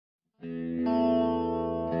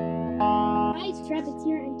Rabbits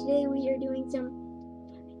here, and today we are doing some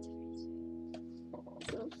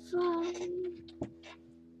fun.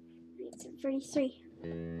 It's 33.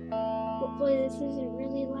 Hopefully this isn't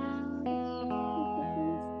really loud.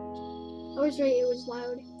 I was right, it was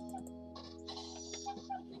loud.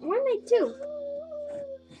 One night too.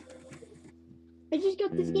 I just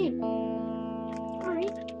got this game.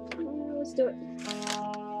 Alright, let's do it.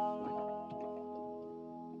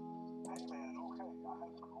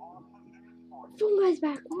 Phone guy's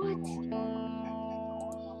back, what?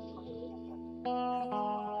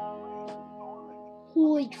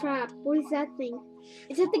 Holy crap, what is that thing?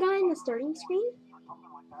 Is that the guy on the starting screen?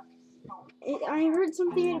 I heard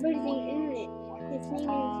something about the internet. His name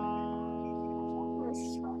is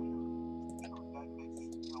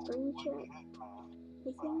Springtrap,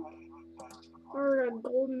 I think. Or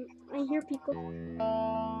Golden. I hear people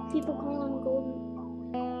call him Golden.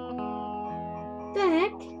 The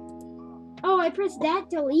heck? Oh, I pressed that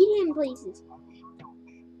to lead him places.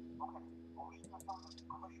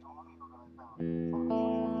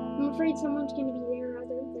 I'm afraid someone's gonna be there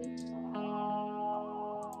other than.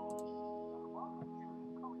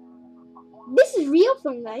 This is real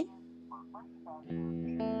phone guy.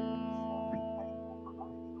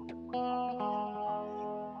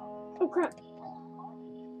 Oh crap.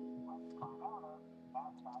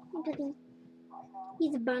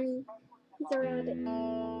 He's a bunny. He's a rabbit.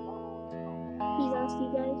 He's asked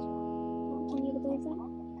you guys. Can you believe that?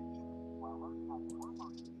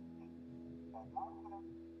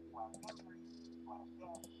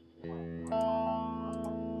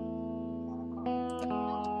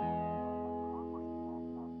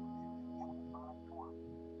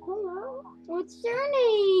 Hello? What's your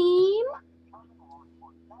name?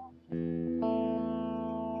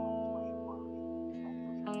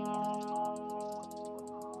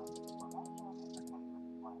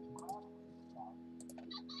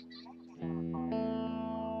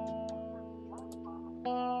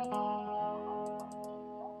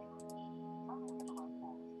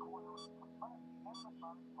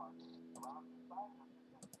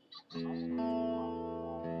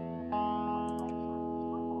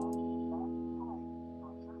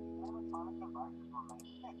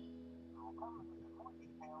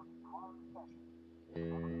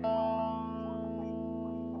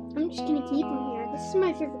 I'm just gonna keep him here. This is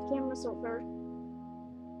my favorite camera so far.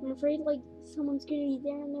 I'm afraid like someone's gonna be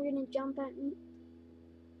there and they're gonna jump at me.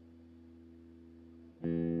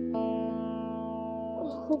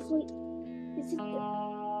 Oh, hopefully, is it the...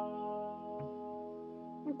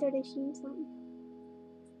 I thought I seen something.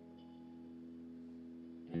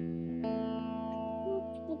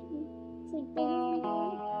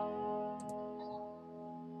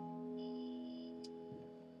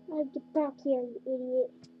 It's like get back here, you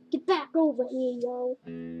idiot. Get back over here, yo.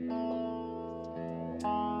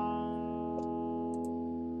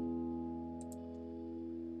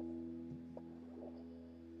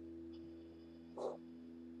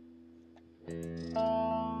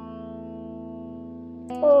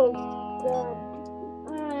 Oh,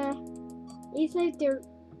 God. It's like they're...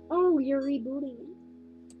 Oh, you're rebooting it.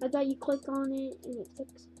 I thought you click on it and it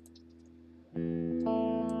fixed.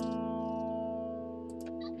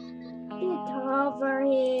 Get over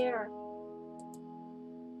here.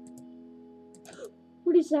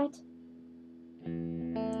 What is that?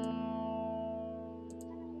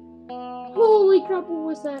 Holy crap, what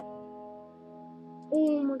was that?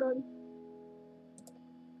 Oh my god.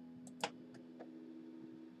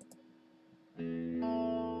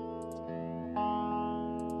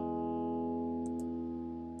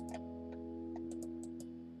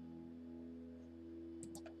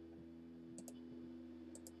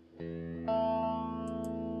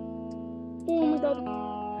 Oh my god.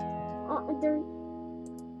 There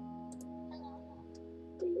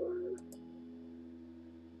you are.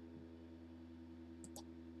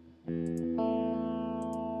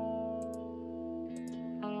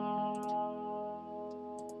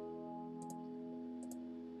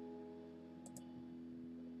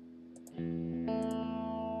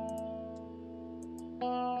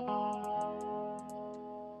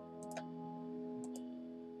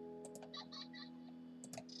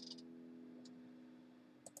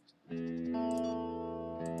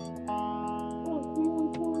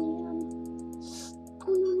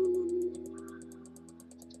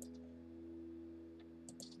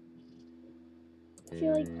 I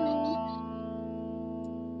feel like playing.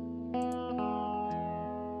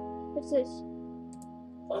 What's this?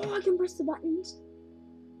 Oh, I can press the buttons.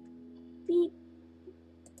 Beep.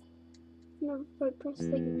 No, if I press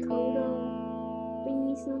like a code, bring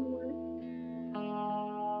me somewhere.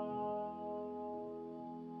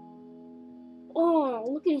 Oh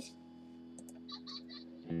Wow, look at his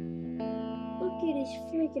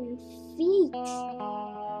freaking feet.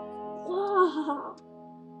 Wow.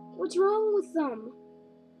 What's wrong with them?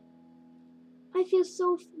 I feel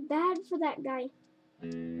so bad for that guy.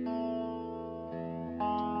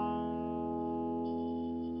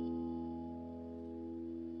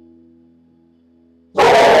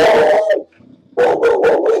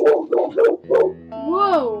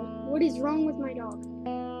 Whoa! What is wrong with my dog?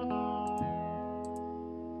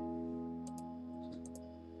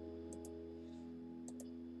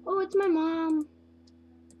 Oh, it's my mom.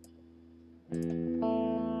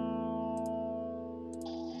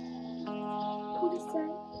 What is that?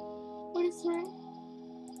 What is that?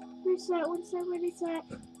 What is that? What is that? What is that?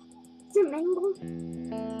 Is it mango?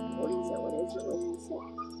 What is it? What is it? What is it?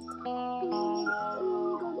 Oh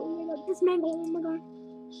my god, oh my god. This mango, oh my god.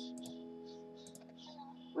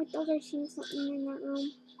 I thought I seen something in that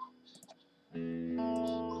room.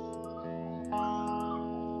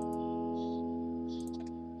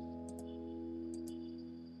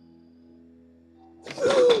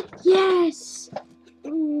 Yes!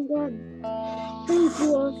 Oh my god. Thank you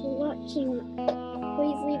all for watching.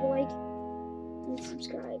 Please leave a like and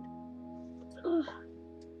subscribe.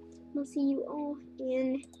 I'll see you all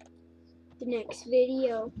in the next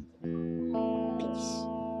video.